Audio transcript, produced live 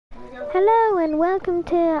Hello and welcome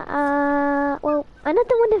to well,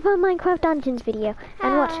 another one of our Minecraft Dungeons video. Hi.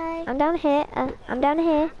 And watch, I'm down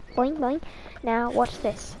here, boing boing. Now watch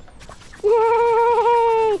this.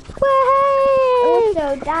 Yay! Way!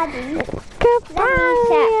 Also, Daddy, let me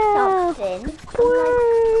check something. Since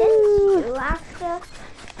you after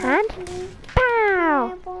and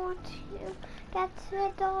pow! I want you get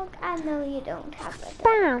a dog. I know you don't have a dog.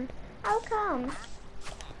 Bam! How come?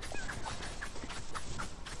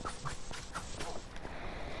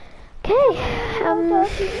 Okay,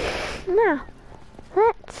 now,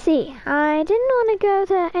 let's see. I didn't want to go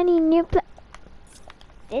to any new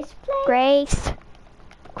This place?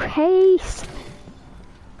 Grace!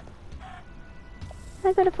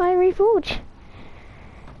 I got a fiery forge.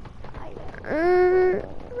 I'm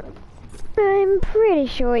pretty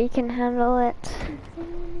sure you can handle it.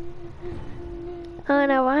 Oh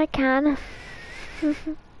no, I can.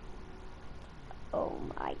 Oh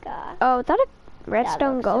my god. Oh, is that a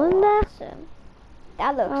redstone golem there? Awesome.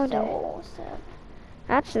 That looks so awesome.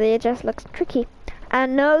 Actually, it just looks tricky.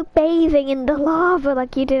 And no bathing in the lava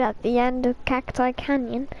like you did at the end of Cacti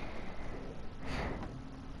Canyon.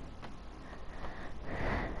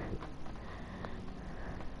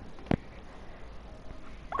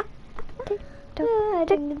 I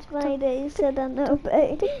think it's funny that you said on no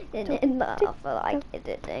bathing in lava like you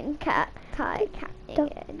did in Cacti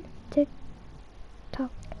Canyon.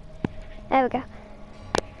 There we go.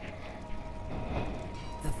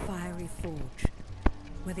 The Fiery Forge,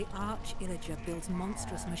 where the Arch-Illager builds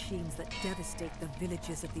monstrous machines that devastate the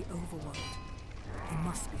villages of the overworld. They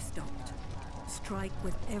must be stopped. Strike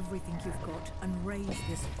with everything you've got and raise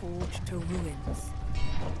this forge to ruins.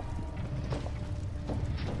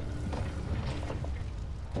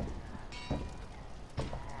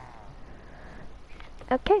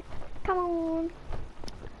 Okay. Come on.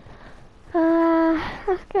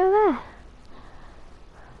 Let's go there.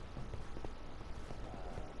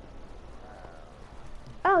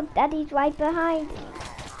 Oh, Daddy's right behind me.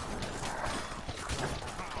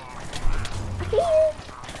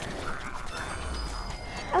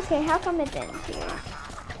 Okay, how come it didn't here?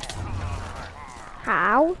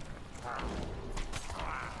 How?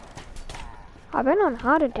 I've been on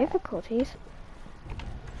harder difficulties.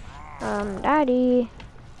 Daddy.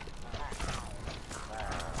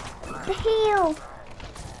 The heel.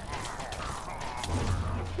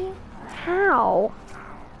 How?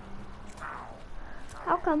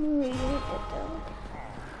 How come we did it?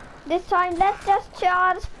 This time, let's just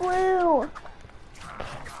charge through.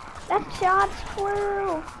 Let's charge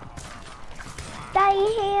through. Daddy,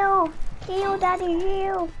 heal. Heal, Daddy,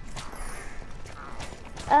 heal.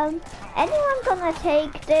 Anyone gonna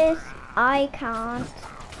take this? I can't.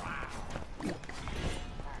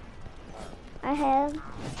 I have.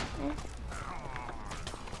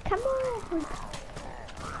 Come on.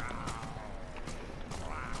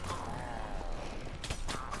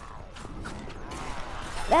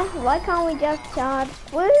 Why can't we just charge?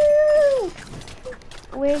 Woo!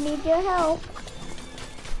 We need your help.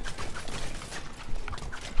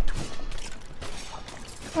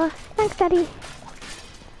 Oh, thanks, Daddy.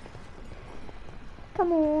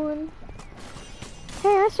 Come on.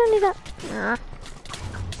 Hey, I still need that. Nah.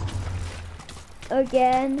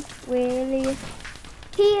 Again, really.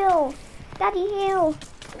 Heal! Daddy, heal!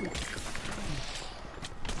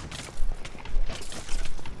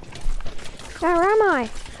 Where am I?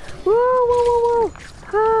 Whoa, whoa, whoa, whoa.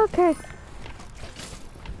 Oh, okay.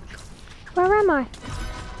 Where am I? I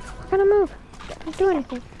gotta move. Can't do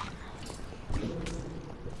anything.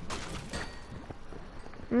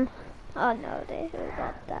 Oh no, they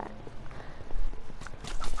got that.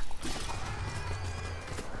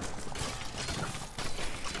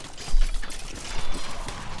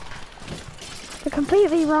 The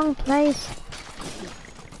completely wrong place.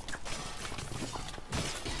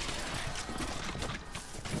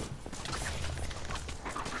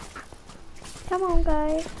 Come on,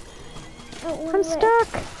 guys. Oh, I'm stuck.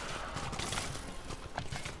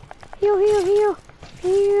 Heal, heal, heal,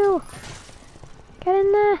 heal. Get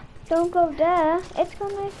in there. Don't go there. It's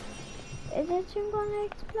gonna. Is it gonna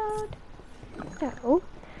explode? No.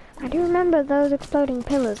 I do remember those exploding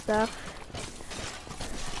pillars, though.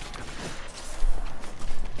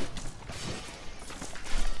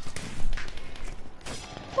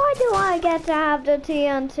 Why do I get to have the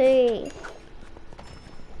TNT?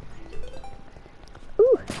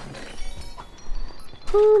 Ooh.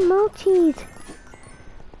 Ooh, multis.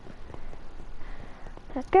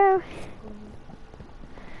 Let's go.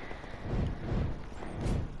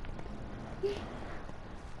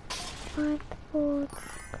 Find the board.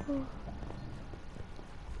 Cool.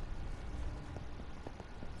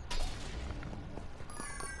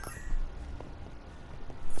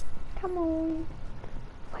 Come on.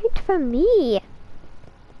 Wait for me.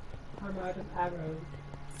 I'm out of arrows.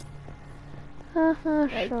 Sure.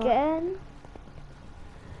 Again.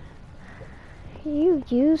 You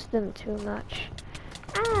use them too much.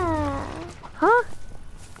 Ah. Huh?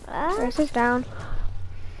 Ah. Grace is down.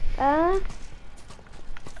 Ah.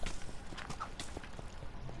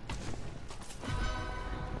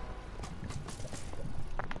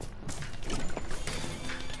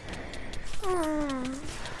 Ah.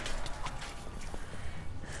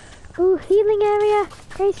 Ooh, healing area.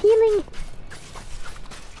 Grace, healing.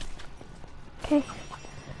 Okay.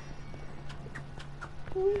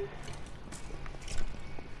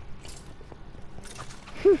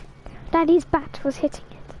 Daddy's bat was hitting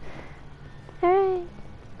it. Hooray.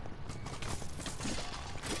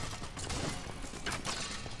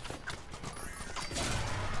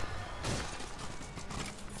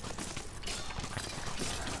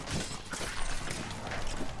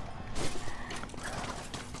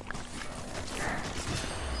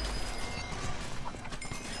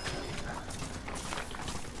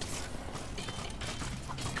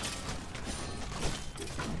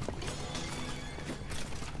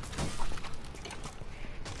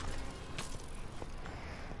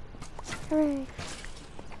 Hooray.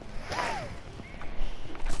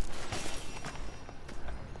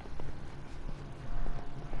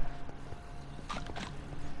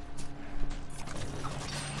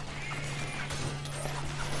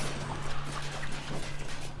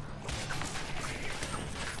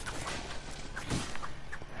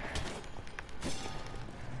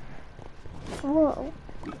 Whoa.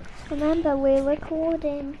 Remember, we're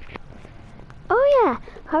recording. Oh yeah,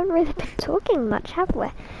 haven't really been talking much, have we?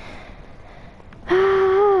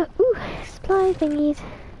 Ooh, supply thingies.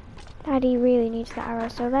 Daddy really needs the arrow,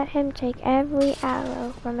 so let him take every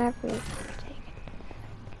arrow from every take.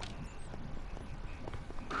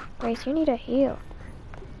 Grace, you need a heal.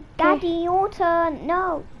 Daddy, your turn.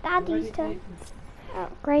 No, Daddy's turn. Oh,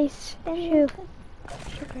 Grace, then your shoot. turn.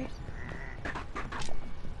 Shoot, Grace.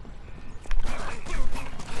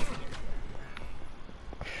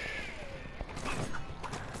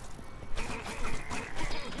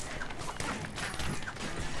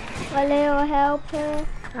 A little helper.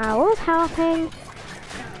 I was helping.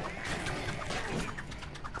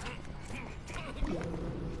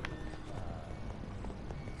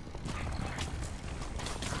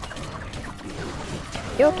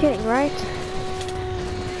 You're kidding, right?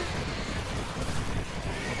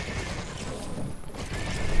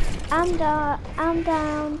 I'm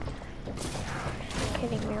down. You're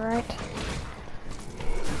kidding me, right?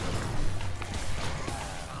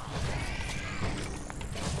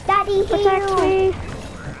 Daddy, Protect heal. me!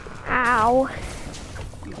 Ow!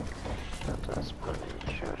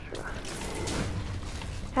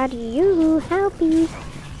 How do you help me?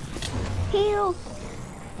 Heal.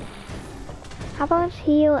 How about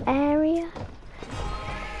heal area?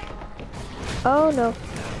 Oh no.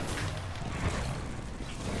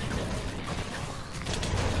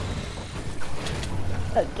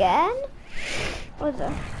 Again? What's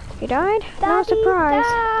that? You died? No Daddy's surprise.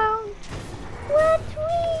 down. What?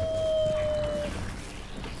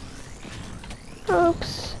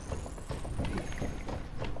 Oops.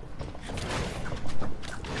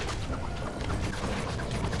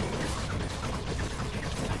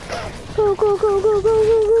 Go, go, go, go, go,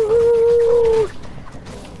 go, go, go!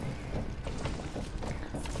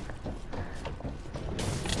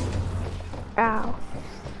 Ow.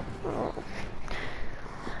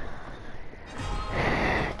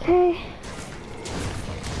 Okay.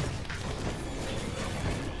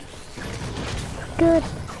 Good.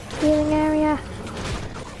 Healing area.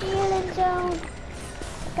 Healing zone.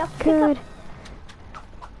 Go, pick Good. up.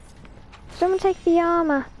 Someone take the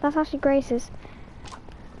armor. That's actually Grace's.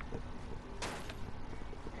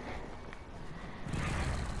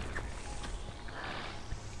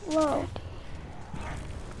 Whoa.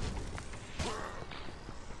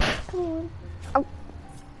 Come on. Oh.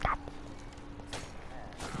 God.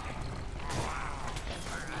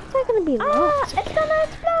 It's not gonna be lost. It's gonna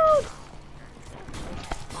explode.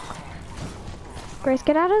 Grace,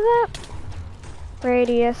 get out of that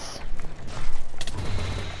radius.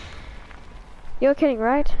 You're kidding,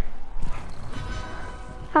 right?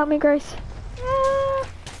 Help me, Grace. Ah.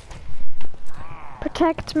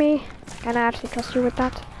 Protect me. Can I actually trust you with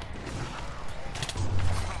that?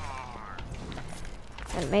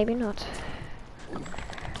 And maybe not.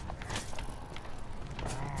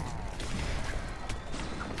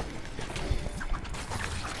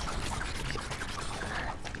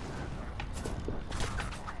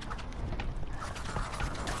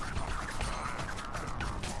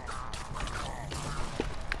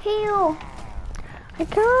 Heal. I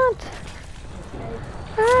can't.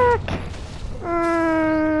 Fuck.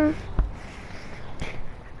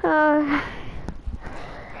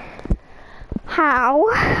 How?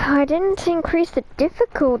 I didn't increase the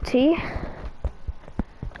difficulty.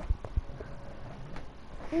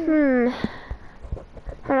 And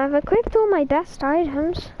I've equipped all my best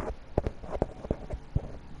items.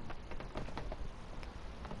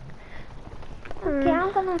 Okay,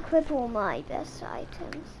 I'm gonna equip all my best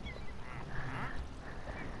items.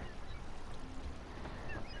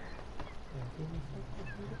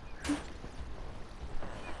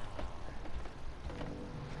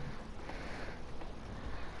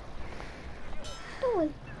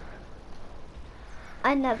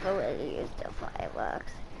 I never really used the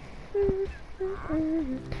fireworks.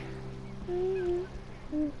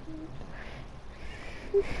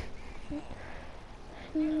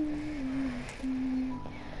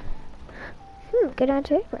 Good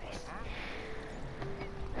idea, Grace.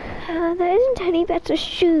 There isn't any better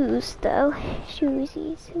shoes, though.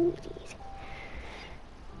 Shoesies.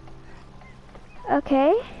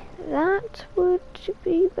 Okay, that would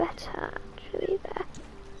be better, actually, there.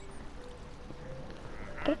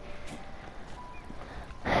 Okay.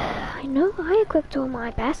 I know I equipped all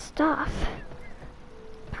my best stuff.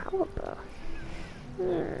 Power bow.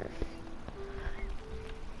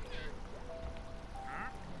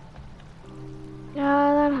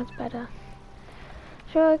 That's better.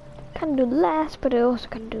 Sure, I can do less, but I also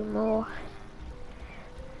can do more.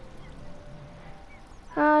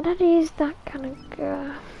 That is that kind of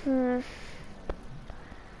girl.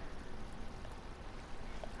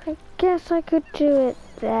 I guess I could do it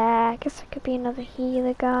there. I guess I could be another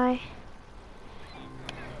healer guy.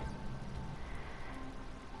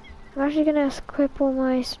 I'm actually gonna equip all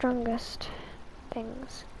my strongest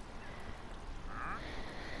things.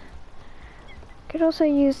 Could also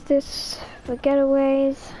use this for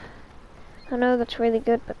getaways. I know that's really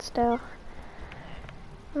good, but still.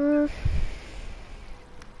 Could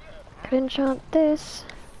enchant this.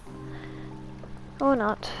 Or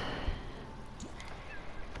not.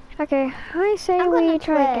 Okay, I say we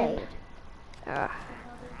try again. I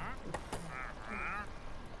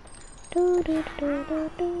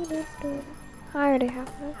already have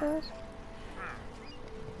one of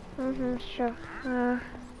those. Sure.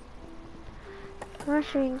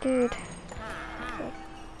 Actually, indeed.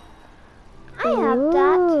 I have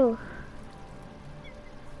that.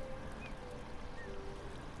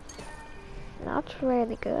 That's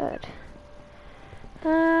really good.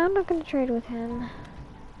 I'm not gonna trade with him.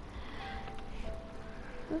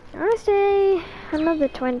 I say another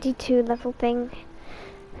 22 level thing.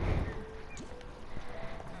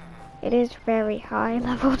 It is very high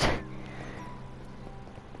leveled.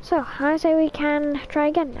 So, I say we can try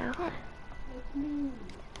again now.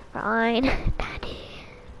 Fine, Daddy.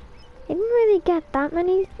 Didn't really get that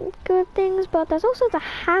many good things, but there's also the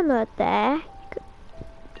hammer there. You could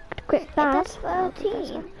equip that. That's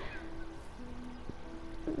 13.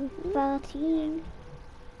 13.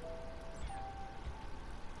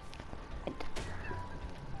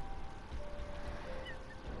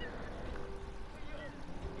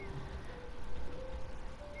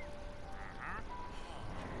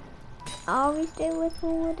 Are we still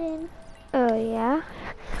recording? Oh yeah.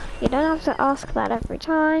 You don't have to ask that every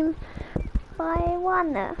time. I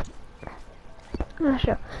wanna. Oh,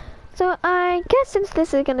 sure. So I guess since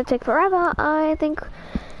this is gonna take forever, I think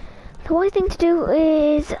the wise thing to do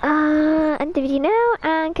is end the video now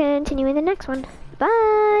and continue in the next one.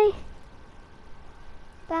 Bye!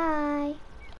 Bye.